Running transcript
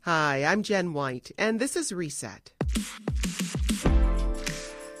Hi, I'm Jen White, and this is Reset.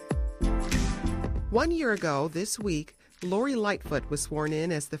 1 year ago this week, Lori Lightfoot was sworn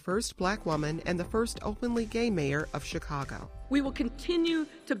in as the first black woman and the first openly gay mayor of Chicago. We will continue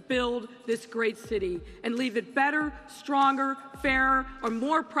to build this great city and leave it better, stronger, fairer, or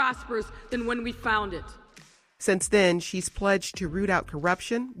more prosperous than when we found it. Since then, she's pledged to root out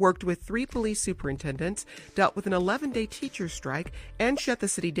corruption, worked with 3 police superintendents, dealt with an 11-day teacher strike, and shut the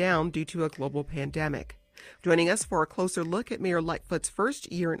city down due to a global pandemic. Joining us for a closer look at Mayor Lightfoot's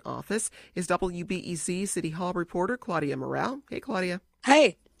first year in office is WBEZ City Hall reporter Claudia Morrell. Hey, Claudia.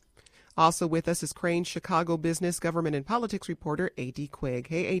 Hey. Also with us is Crain's Chicago business, government, and politics reporter A.D. Quigg.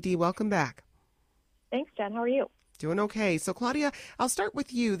 Hey, A.D., welcome back. Thanks, Jen. How are you? Doing okay. So, Claudia, I'll start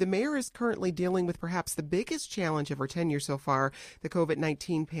with you. The mayor is currently dealing with perhaps the biggest challenge of her tenure so far, the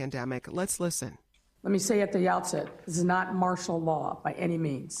COVID-19 pandemic. Let's listen. Let me say at the outset, this is not martial law by any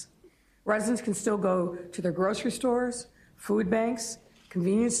means. Residents can still go to their grocery stores, food banks,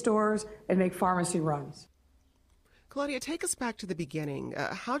 convenience stores, and make pharmacy runs. Claudia, take us back to the beginning.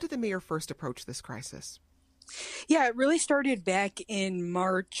 How did the mayor first approach this crisis? Yeah, it really started back in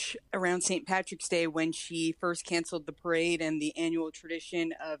March around St. Patrick's Day when she first canceled the parade and the annual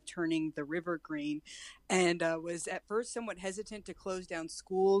tradition of turning the river green, and was at first somewhat hesitant to close down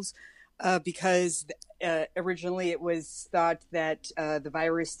schools because originally it was thought that the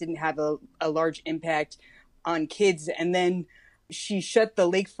virus didn't have a large impact on kids. And then she shut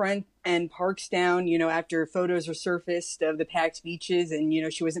the lakefront and parks down, after photos were surfaced of the packed beaches, and,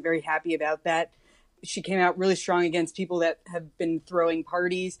 she wasn't very happy about that. She came out really strong against people that have been throwing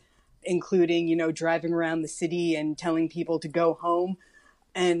parties, including, driving around the city and telling people to go home.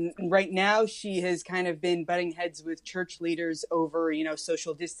 And right now she has kind of been butting heads with church leaders over,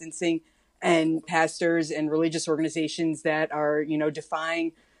 social distancing, and pastors and religious organizations that are,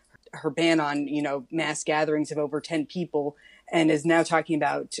 defying her ban on, mass gatherings of over 10 people, and is now talking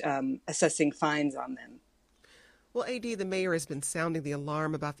about assessing fines on them. Well, A.D., the mayor has been sounding the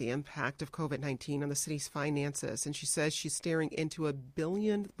alarm about the impact of COVID-19 on the city's finances, and she says she's staring into $1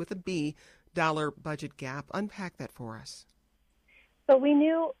 billion with a B dollar budget gap. Unpack that for us. So we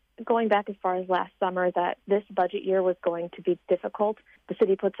knew going back as far as last summer that this budget year was going to be difficult. The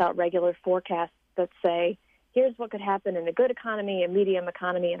city puts out regular forecasts that say, here's what could happen in a good economy, a medium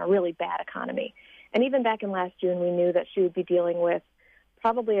economy, and a really bad economy. And even back in last June, we knew that she would be dealing with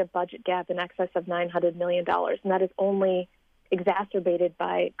probably a budget gap in excess of $900 million, and that is only exacerbated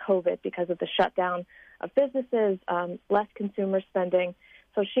by COVID because of the shutdown of businesses, less consumer spending.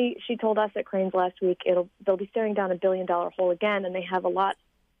 So she told us at Crain's last week they'll be staring down $1 billion hole again, and they have a lot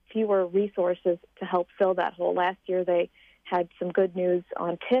fewer resources to help fill that hole. Last year they had some good news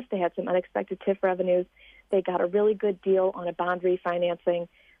on TIF. They had some unexpected TIF revenues. They got a really good deal on a bond refinancing.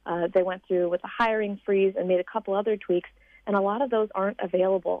 They went through with a hiring freeze and made a couple other tweaks, and a lot of those aren't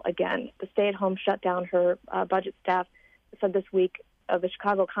available again. The stay-at-home shutdown, her budget staff said this week, the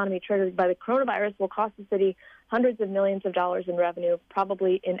Chicago economy triggered by the coronavirus will cost the city hundreds of millions of dollars in revenue,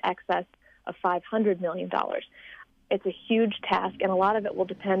 probably in excess of $500 million. It's a huge task, and a lot of it will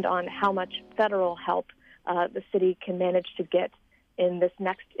depend on how much federal help the city can manage to get in this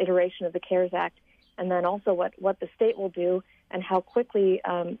next iteration of the CARES Act, and then also what the state will do and how quickly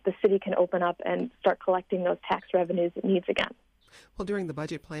the city can open up and start collecting those tax revenues it needs again. Well, during the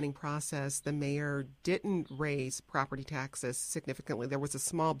budget planning process, the mayor didn't raise property taxes significantly. There was a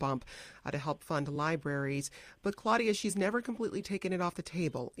small bump to help fund libraries. But, Claudia, she's never completely taken it off the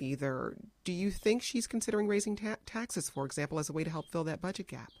table either. Do you think she's considering raising taxes, for example, as a way to help fill that budget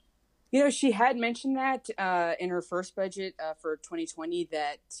gap? She had mentioned that in her first budget for 2020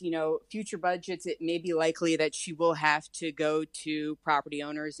 that, future budgets, it may be likely that she will have to go to property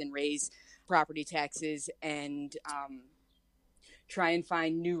owners and raise property taxes and try and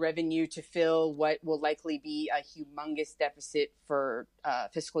find new revenue to fill what will likely be a humongous deficit for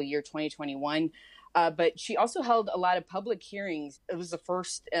fiscal year 2021. But she also held a lot of public hearings. It was the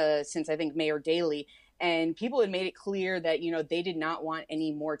first since, I think, Mayor Daley. And people had made it clear that, they did not want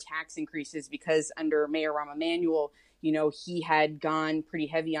any more tax increases because under Mayor Rahm Emanuel, he had gone pretty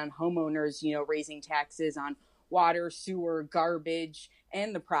heavy on homeowners, raising taxes on water, sewer, garbage,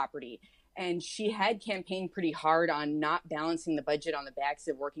 and the property. And she had campaigned pretty hard on not balancing the budget on the backs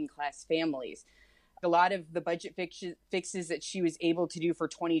of working class families. A lot of the budget fixes that she was able to do for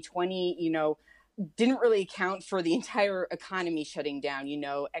 2020, didn't really account for the entire economy shutting down,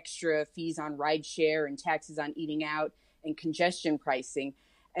 extra fees on rideshare and taxes on eating out and congestion pricing.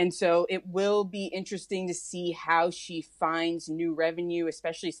 And so it will be interesting to see how she finds new revenue,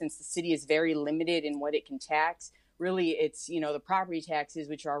 especially since the city is very limited in what it can tax, really it's, the property taxes,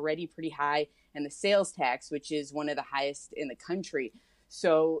 which are already pretty high, and the sales tax, which is one of the highest in the country.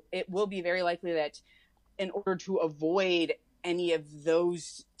 So it will be very likely that in order to avoid any of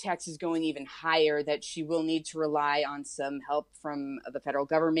those taxes going even higher, that she will need to rely on some help from the federal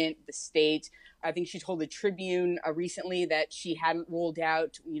government, the state. I think she told the Tribune recently that she hadn't ruled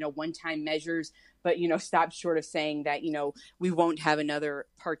out, one-time measures, but, stopped short of saying that, we won't have another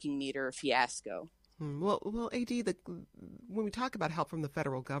parking meter fiasco. Well, AD, when we talk about help from the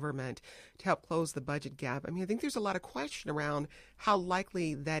federal government to help close the budget gap, I think there's a lot of question around how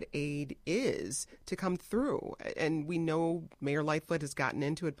likely that aid is to come through. And we know Mayor Lightfoot has gotten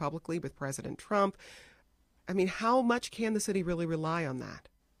into it publicly with President Trump. How much can the city really rely on that?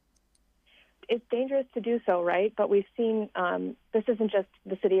 It's dangerous to do so, right? But we've seen this isn't just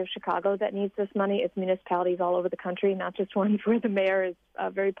the city of Chicago that needs this money. It's municipalities all over the country, not just ones where the mayor is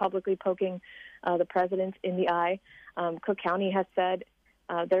very publicly poking the president in the eye. Cook County has said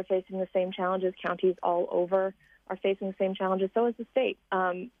they're facing the same challenges. Counties all over are facing the same challenges. So is the state.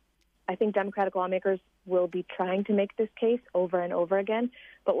 I think Democratic lawmakers will be trying to make this case over and over again,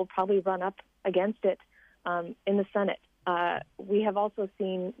 but will probably run up against it in the Senate. We have also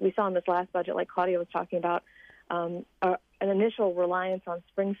we saw in this last budget, like Claudia was talking about, an initial reliance on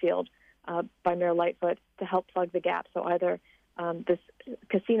Springfield by Mayor Lightfoot to help plug the gap. So either this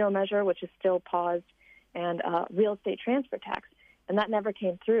casino measure, which is still paused, and real estate transfer tax. And that never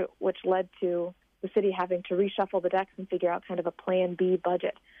came through, which led to the city having to reshuffle the decks and figure out kind of a Plan B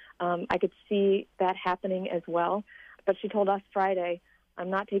budget. I could see that happening as well. But she told us Friday, I'm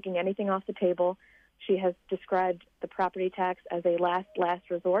not taking anything off the table. She has described the property tax as a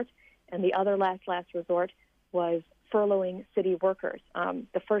last resort, and the other last resort was furloughing city workers.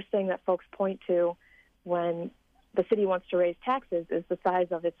 The first thing that folks point to when the city wants to raise taxes is the size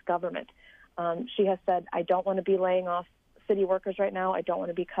of its government. She has said, I don't want to be laying off city workers right now. I don't want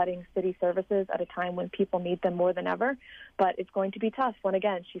to be cutting city services at a time when people need them more than ever. But it's going to be tough when,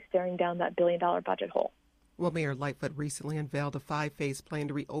 again, she's staring down that $1 billion budget hole. Well, Mayor Lightfoot recently unveiled a 5-phase plan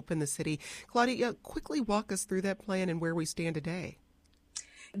to reopen the city. Claudia, quickly walk us through that plan and where we stand today.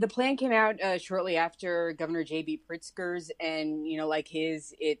 The plan came out shortly after Governor J.B. Pritzker's, and, like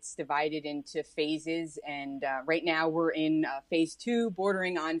his, it's divided into phases. And right now we're in phase 2,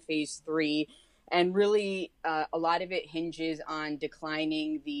 bordering on phase 3. And really, a lot of it hinges on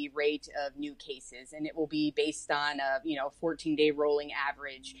declining the rate of new cases. And it will be based on a 14-day rolling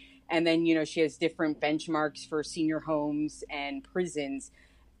average. And then, she has different benchmarks for senior homes and prisons.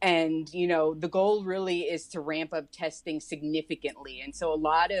 And, the goal really is to ramp up testing significantly. And so a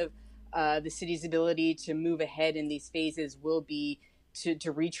lot of the city's ability to move ahead in these phases will be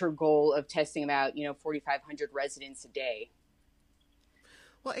to reach her goal of testing about, 4,500 residents a day.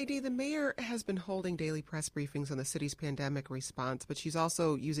 Well, AD, the mayor has been holding daily press briefings on the city's pandemic response, but she's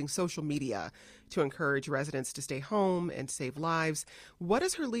also using social media to encourage residents to stay home and save lives. What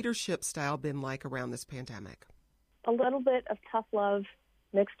has her leadership style been like around this pandemic? A little bit of tough love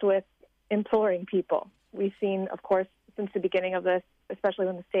mixed with imploring people. We've seen, of course, since the beginning of this, especially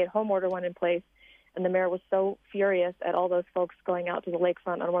when the stay-at-home order went in place, and the mayor was so furious at all those folks going out to the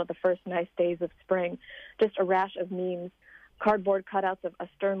lakefront on one of the first nice days of spring, just a rash of memes, cardboard cutouts of a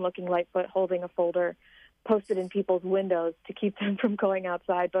stern-looking Lightfoot holding a folder posted in people's windows to keep them from going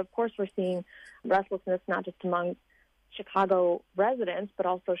outside. But, of course, we're seeing restlessness not just among Chicago residents, but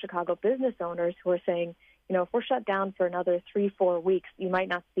also Chicago business owners who are saying, if we're shut down for another 3-4 weeks, you might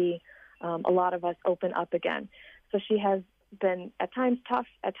not see a lot of us open up again. So she has been at times tough,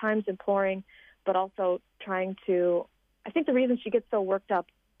 at times imploring, but also trying to – I think the reason she gets so worked up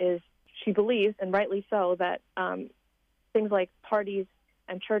is she believes, and rightly so, that things like parties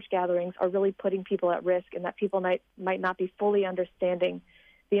and church gatherings are really putting people at risk, and that people might not be fully understanding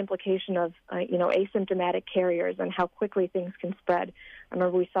the implication of, asymptomatic carriers and how quickly things can spread. I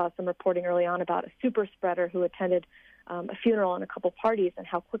remember we saw some reporting early on about a super spreader who attended a funeral and a couple parties and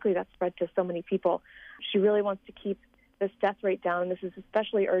how quickly that spread to so many people. She really wants to keep this death rate down, and this is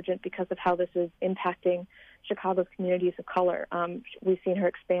especially urgent because of how this is impacting Chicago's communities of color. We've seen her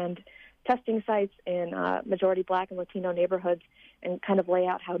expand testing sites in majority Black and Latino neighborhoods and kind of lay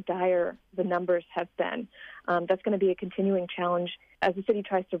out how dire the numbers have been. That's going to be a continuing challenge as the city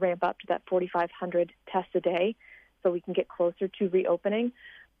tries to ramp up to that 4,500 tests a day so we can get closer to reopening.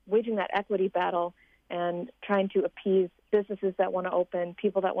 Waging that equity battle and trying to appease businesses that want to open,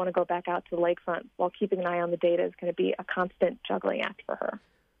 people that want to go back out to the lakefront while keeping an eye on the data is going to be a constant juggling act for her.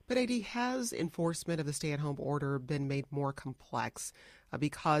 But, AD, has enforcement of the stay-at-home order been made more complex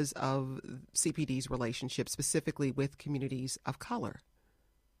because of CPD's relationship specifically with communities of color?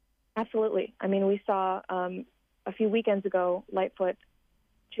 Absolutely. I mean, we saw a few weekends ago, Lightfoot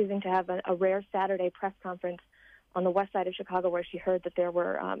choosing to have a rare Saturday press conference on the west side of Chicago where she heard that there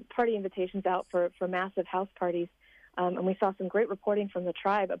were party invitations out for massive house parties. And we saw some great reporting from the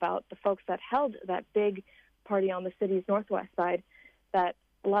tribe about the folks that held that big party on the city's northwest side, that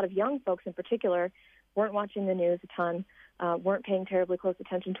a lot of young folks in particular weren't watching the news a ton, weren't paying terribly close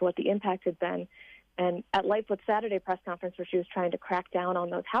attention to what the impact had been. And at Lightfoot's Saturday press conference where she was trying to crack down on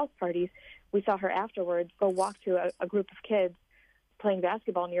those house parties, we saw her afterwards go walk to a group of kids playing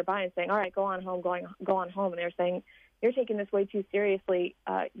basketball nearby and saying, all right, go on home. And they're saying, you're taking this way too seriously.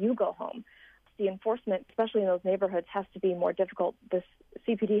 You go home. The enforcement, especially in those neighborhoods, has to be more difficult. This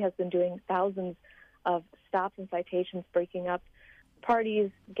CPD has been doing thousands of stops and citations, breaking up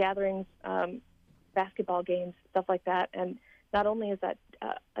parties, gatherings, basketball games, stuff like that. And not only is that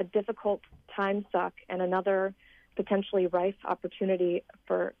a difficult time suck and another potentially rife opportunity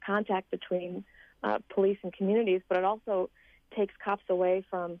for contact between police and communities, but it also takes cops away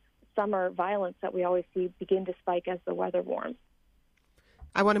from summer violence that we always see begin to spike as the weather warms.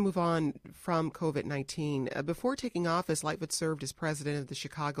 I want to move on from COVID-19. Before taking office, Lightfoot served as president of the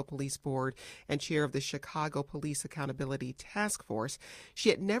Chicago Police Board and chair of the Chicago Police Accountability Task Force. She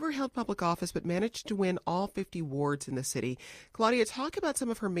had never held public office but managed to win all 50 wards in the city. Claudia, talk about some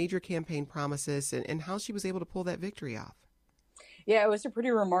of her major campaign promises and how she was able to pull that victory off. Yeah, it was a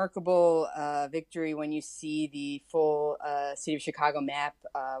pretty remarkable victory when you see the full city of Chicago map,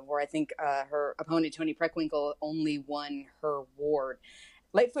 where I think her opponent, Toni Preckwinkle, only won her ward.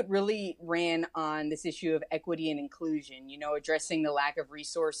 Lightfoot really ran on this issue of equity and inclusion, addressing the lack of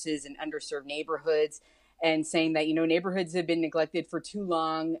resources in underserved neighborhoods and saying that, neighborhoods have been neglected for too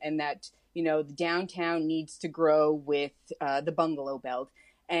long and that, the downtown needs to grow with the bungalow belt.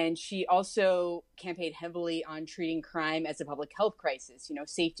 And she also campaigned heavily on treating crime as a public health crisis,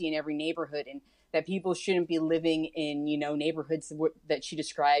 safety in every neighborhood, and that people shouldn't be living in, neighborhoods that she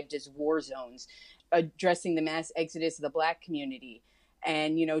described as war zones, addressing the mass exodus of the Black community.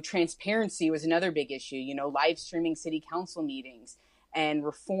 And, transparency was another big issue, live streaming city council meetings and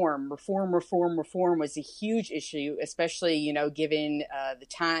reform was a huge issue, especially, given the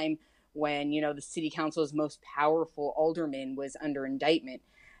time when, the city council's most powerful alderman was under indictment.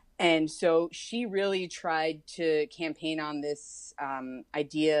 And so she really tried to campaign on this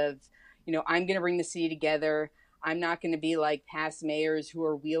idea of, I'm going to bring the city together. I'm not going to be like past mayors who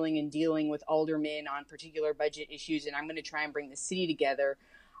are wheeling and dealing with aldermen on particular budget issues, and I'm going to try and bring the city together.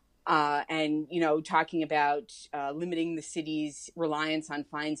 And, talking about limiting the city's reliance on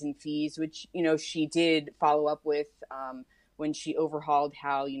fines and fees, which, she did follow up with when she overhauled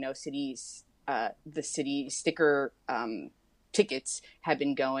how, cities, the city sticker tickets have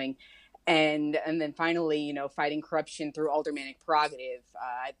been going. And then finally, fighting corruption through aldermanic prerogative.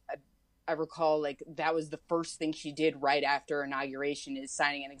 I recall that was the first thing she did right after inauguration is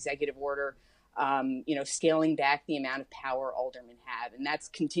signing an executive order, scaling back the amount of power aldermen have. And that's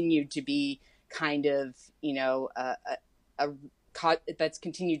continued to be kind of, that's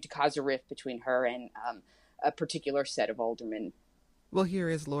continued to cause a rift between her and a particular set of aldermen. Well, here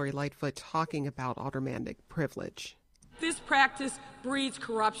is Lori Lightfoot talking about aldermanic privilege. This practice breeds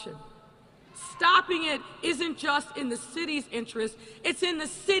corruption. Stopping it isn't just in the city's interest, it's in the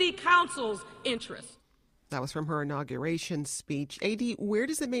city council's interest. That was from her inauguration speech. AD, where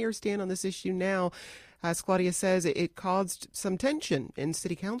does the mayor stand on this issue now? As Claudia says, it caused some tension in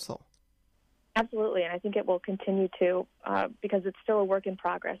city council. Absolutely, and I think it will continue to because it's still a work in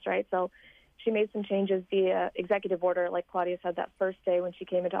progress, right? So she made some changes via executive order, like Claudia said, that first day when she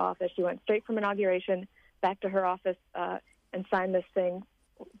came into office. She went straight from inauguration back to her office and signed this thing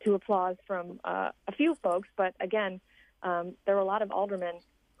to applause from a few folks. But again, there were a lot of aldermen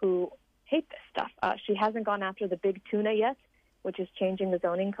who hate this stuff. She hasn't gone after the big tuna yet, which is changing the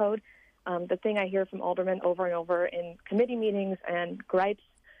zoning code. The thing I hear from aldermen over and over in committee meetings and gripes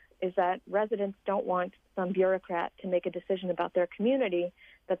is that residents don't want some bureaucrat to make a decision about their community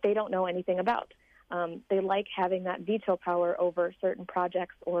that they don't know anything about. They like having that veto power over certain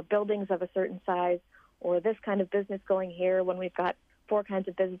projects or buildings of a certain size or this kind of business going here when we've got 4 kinds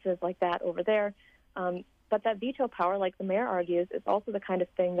of businesses like that over there. But that veto power, like the mayor argues, is also the kind of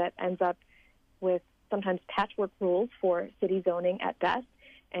thing that ends up with sometimes patchwork rules for city zoning at best,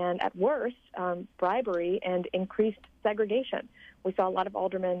 and at worst, bribery and increased segregation. We saw a lot of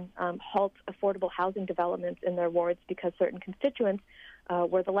aldermen halt affordable housing developments in their wards because certain constituents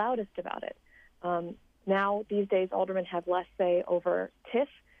were the loudest about it. Now, these days, aldermen have less say over TIF,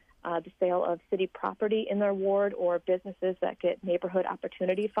 the sale of city property in their ward, or businesses that get neighborhood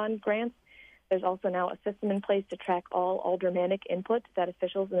opportunity fund grants. There's also now a system in place to track all aldermanic input that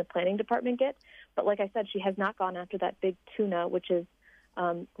officials in the planning department get. But like I said, she has not gone after that big tuna, which is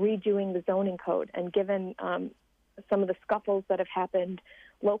redoing the zoning code. And given some of the scuffles that have happened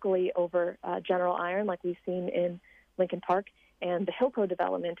locally over General Iron, like we've seen in Lincoln Park, and the Hillco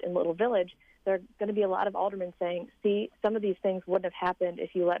development in Little Village, there are going to be a lot of aldermen saying, see, some of these things wouldn't have happened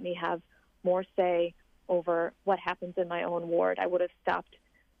if you let me have more say over what happens in my own ward. I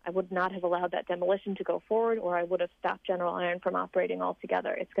would not have allowed that demolition to go forward, or I would have stopped General Iron from operating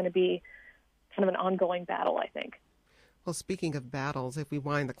altogether. It's going to be kind of an ongoing battle, I think. Well, speaking of battles, if we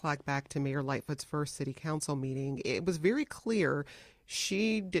wind the clock back to Mayor Lightfoot's first city council meeting, it was very clear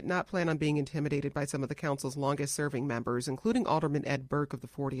she did not plan on being intimidated by some of the council's longest-serving members, including Alderman Ed Burke of the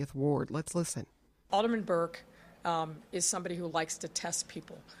 40th Ward. Let's listen. Alderman Burke is somebody who likes to test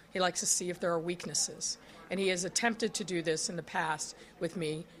people. He likes to see if there are weaknesses. And he has attempted to do this in the past with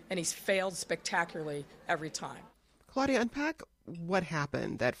me, and he's failed spectacularly every time. Claudia, unpack what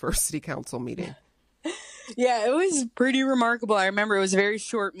happened that first city council meeting. Yeah, it was pretty remarkable. I remember it was a very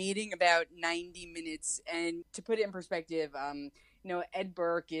short meeting, about 90 minutes. And to put it in perspective, Ed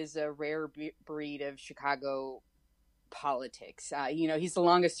Burke is a rare breed of Chicago politics. He's the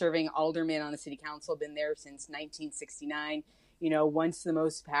longest serving alderman on the city council, been there since 1969. Once the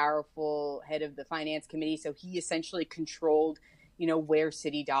most powerful head of the finance committee. So he essentially controlled, where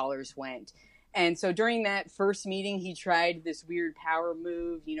city dollars went. And so during that first meeting, he tried this weird power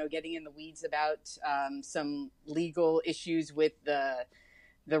move, getting in the weeds about some legal issues with the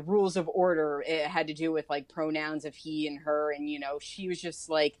rules of order. It had to do with like pronouns of he and her. And, she was just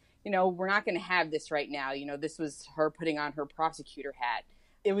like, we're not going to have this right now. This was her putting on her prosecutor hat.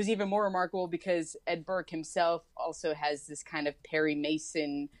 It was even more remarkable because Ed Burke himself also has this kind of Perry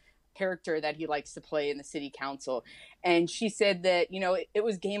Mason character that he likes to play in the city council. And she said that, it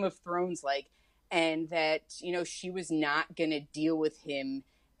was Game of Thrones like, and that, she was not going to deal with him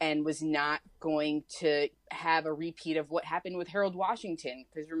and was not going to have a repeat of what happened with Harold Washington.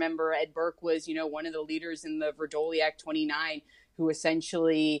 Because remember, Ed Burke was, one of the leaders in the Verdoli Act 29 who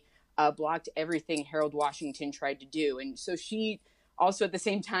essentially blocked everything Harold Washington tried to do. And so she also at the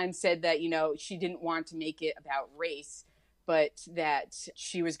same time said that, she didn't want to make it about race, but that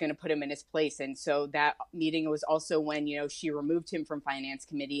she was going to put him in his place. And so that meeting was also when, she removed him from finance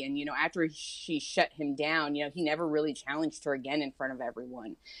committee. And, after she shut him down, he never really challenged her again in front of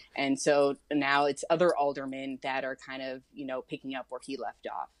everyone. And so now it's other aldermen that are kind of, picking up where he left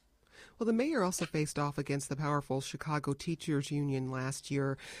off. Well, the mayor also faced off against the powerful Chicago Teachers Union last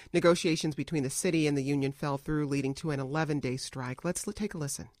year. Negotiations between the city and the union fell through, leading to an 11-day strike. Let's take a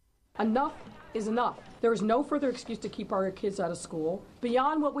listen. Enough is enough. There is no further excuse to keep our kids out of school.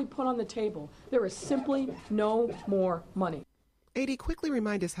 Beyond what we put on the table, there is simply no more money. Adi, quickly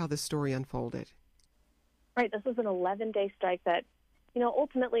remind us how this story unfolded. Right, this was an 11-day strike that,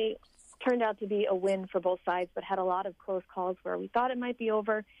 ultimately turned out to be a win for both sides, but had a lot of close calls where we thought it might be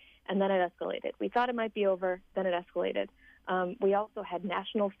over, and then it escalated. We thought it might be over, then it escalated. We also had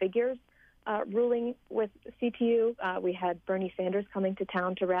national figures ruling with CTU. We had Bernie Sanders coming to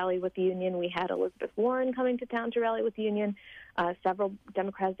town to rally with the union. We had Elizabeth Warren coming to town to rally with the union. Several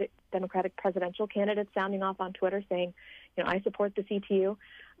Democratic presidential candidates sounding off on Twitter saying, I support the CTU.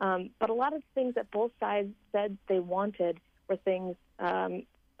 But a lot of things that both sides said they wanted were things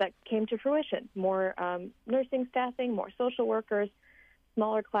that came to fruition. More nursing staffing, more social workers,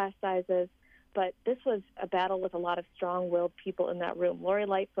 smaller class sizes. But this was a battle with a lot of strong-willed people in that room. Lori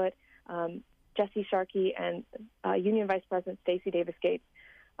Lightfoot, Jesse Sharkey, and Union Vice President Stacey Davis Gates.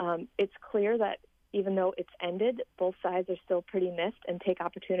 It's clear that even though it's ended, both sides are still pretty missed and take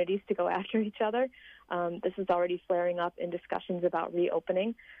opportunities to go after each other. This is already flaring up in discussions about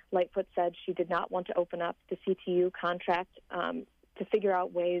reopening. Lightfoot said she did not want to open up the CTU contract to figure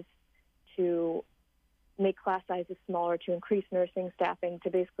out ways to make class sizes smaller, to increase nursing staffing,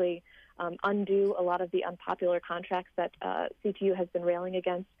 to basically undo a lot of the unpopular contracts that CTU has been railing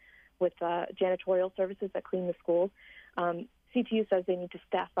against with janitorial services that clean the schools. CTU says they need to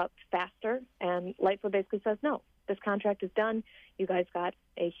staff up faster, and Lightfoot basically says, no, this contract is done. You guys got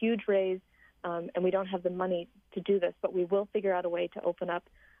a huge raise, and we don't have the money to do this, but we will figure out a way to open up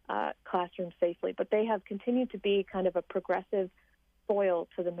classrooms safely. But they have continued to be kind of a progressive foil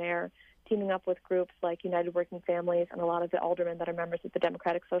to the mayor, teaming up with groups like United Working Families and a lot of the aldermen that are members of the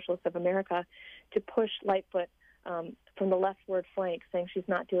Democratic Socialists of America to push Lightfoot from the leftward flank, saying she's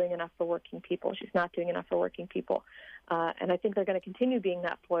not doing enough for working people. She's not doing enough for working people. And I think they're going to continue being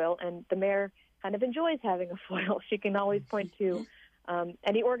that foil. And the mayor kind of enjoys having a foil. She can always point to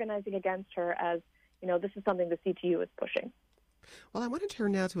any organizing against her as, this is something the CTU is pushing. Well, I want to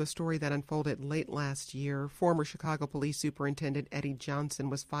turn now to a story that unfolded late last year. Former Chicago Police Superintendent Eddie Johnson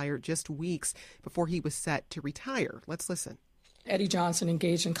was fired just weeks before he was set to retire. Let's listen. Eddie Johnson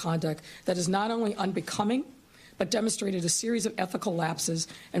engaged in conduct that is not only unbecoming, but demonstrated a series of ethical lapses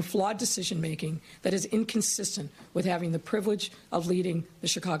and flawed decision-making that is inconsistent with having the privilege of leading the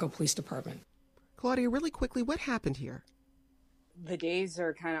Chicago Police Department. Claudia, really quickly, what happened here? The days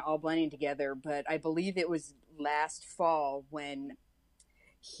are kind of all blending together, but I believe it was last fall when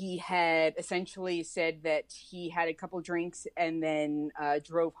he had essentially said that he had a couple drinks and then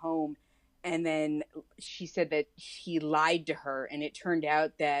drove home. And then she said that he lied to her. And it turned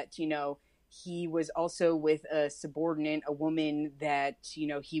out that, he was also with a subordinate, a woman that,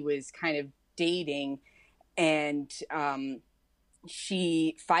 he was kind of dating. And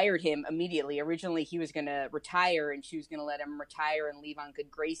she fired him immediately. Originally, he was going to retire and she was going to let him retire and leave on good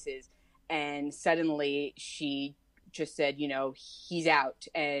graces. And suddenly she just said, he's out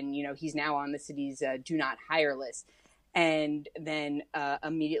and, he's now on the city's do not hire list. And then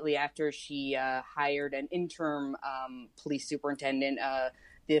immediately after, she hired an interim police superintendent,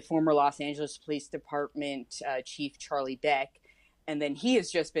 the former Los Angeles Police Department Chief Charlie Beck. And then he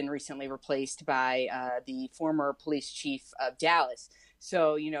has just been recently replaced by the former police chief of Dallas.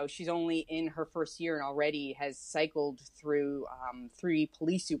 So, she's only in her first year and already has cycled through 3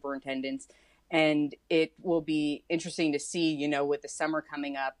 police superintendents. And it will be interesting to see, with the summer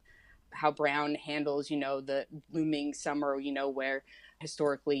coming up, how Brown handles, the looming summer, where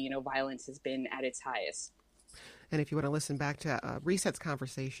historically, violence has been at its highest. And if you want to listen back to Reset's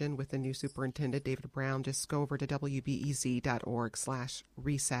conversation with the new superintendent, David Brown, just go over to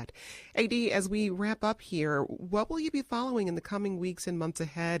wbez.org/reset. AD, as we wrap up here, what will you be following in the coming weeks and months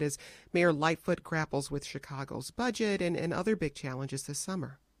ahead as Mayor Lightfoot grapples with Chicago's budget and other big challenges this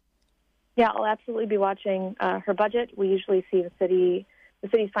summer? Yeah, I'll absolutely be watching her budget. We usually see the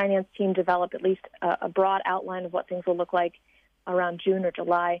city's finance team develop at least a broad outline of what things will look like around June or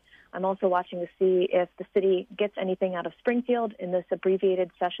July. I'm also watching to see if the city gets anything out of Springfield in this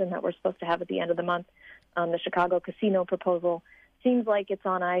abbreviated session that we're supposed to have at the end of the month. The Chicago casino proposal seems like it's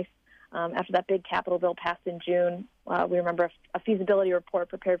on ice. After that big capital bill passed in June, we remember a feasibility report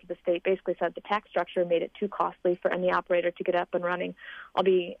prepared for the state basically said the tax structure made it too costly for any operator to get up and running. I'll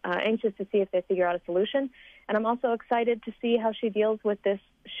be anxious to see if they figure out a solution. And I'm also excited to see how she deals with this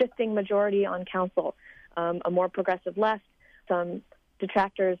shifting majority on council, a more progressive left, some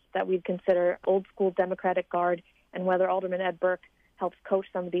detractors that we'd consider old school Democratic guard, and whether Alderman Ed Burke helps coach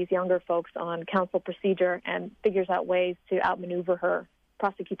some of these younger folks on council procedure and figures out ways to outmaneuver her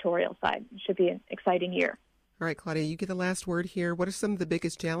prosecutorial side. It should be an exciting year. All right, Claudia, you get the last word here. What are some of the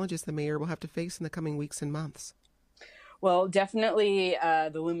biggest challenges the mayor will have to face in the coming weeks and months? Well, definitely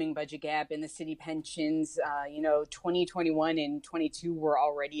the looming budget gap in the city pensions. 2021 and 22 were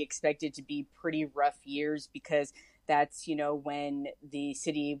already expected to be pretty rough years because that's, when the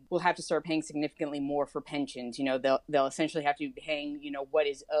city will have to start paying significantly more for pensions. They'll essentially have to be paying, what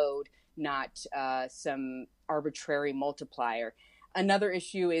is owed, not some arbitrary multiplier. Another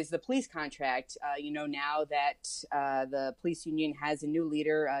issue is the police contract. Now that the police union has a new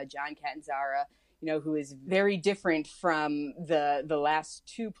leader, John Catanzara, who is very different from the last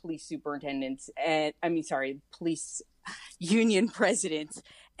 2 police superintendents police union presidents.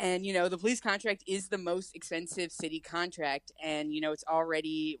 And, the police contract is the most expensive city contract. And, it's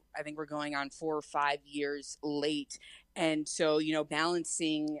already, I think we're going on 4 or 5 years late. And so,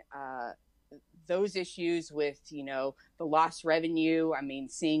 balancing those issues with, the lost revenue,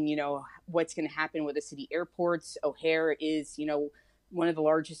 seeing, what's going to happen with the city airports. O'Hare is, one of the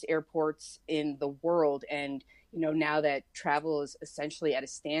largest airports in the world. And, now that travel is essentially at a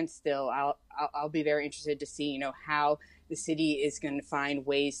standstill, I'll be very interested to see, how the city is going to find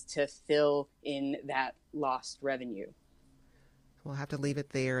ways to fill in that lost revenue. We'll have to leave it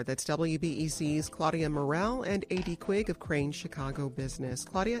there. That's WBEZ's Claudia Morell and A.D. Quigg of Crane Chicago Business.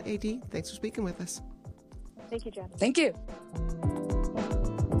 Claudia, A.D., thanks for speaking with us. Thank you, Jen. Thank you.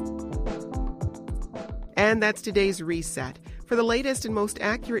 And that's today's Reset. For the latest and most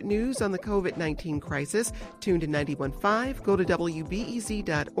accurate news on the COVID-19 crisis, tune to 91.5, go to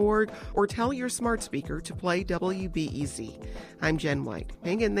WBEZ.org, or tell your smart speaker to play WBEZ. I'm Jen White.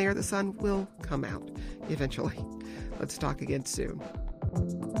 Hang in there, the sun will come out eventually. Let's talk again soon.